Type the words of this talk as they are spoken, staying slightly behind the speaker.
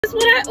This is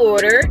what I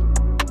ordered,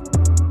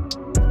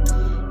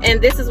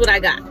 and this is what I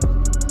got.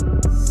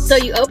 So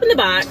you open the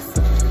box,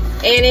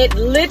 and it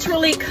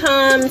literally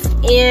comes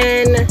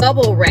in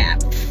bubble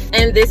wrap,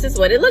 and this is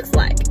what it looks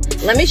like.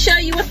 Let me show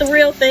you what the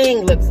real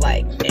thing looks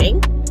like, okay?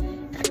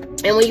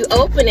 And when you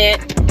open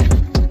it,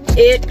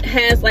 it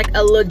has like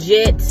a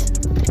legit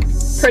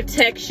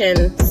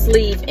protection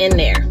sleeve in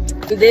there.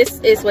 This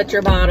is what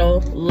your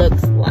bottle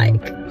looks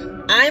like.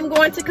 I'm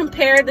going to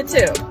compare the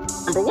two.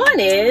 Number one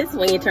is,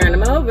 when you turn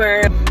them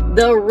over,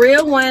 the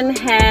real one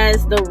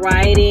has the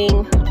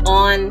writing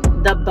on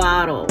the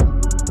bottle.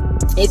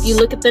 If you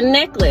look at the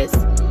necklace,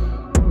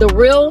 the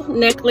real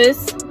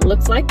necklace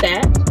looks like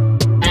that.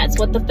 That's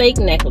what the fake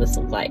necklace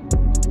looks like.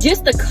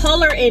 Just the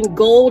color in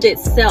gold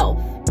itself,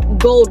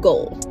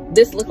 gold.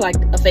 This looks like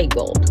a fake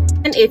gold.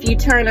 And if you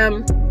turn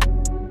them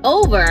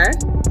over,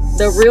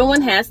 the real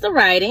one has the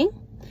writing,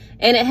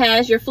 and it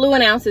has your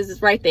fluid ounces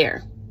is right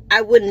there.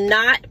 I would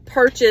not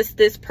purchase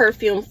this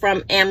perfume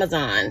from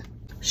Amazon.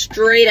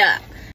 Straight up.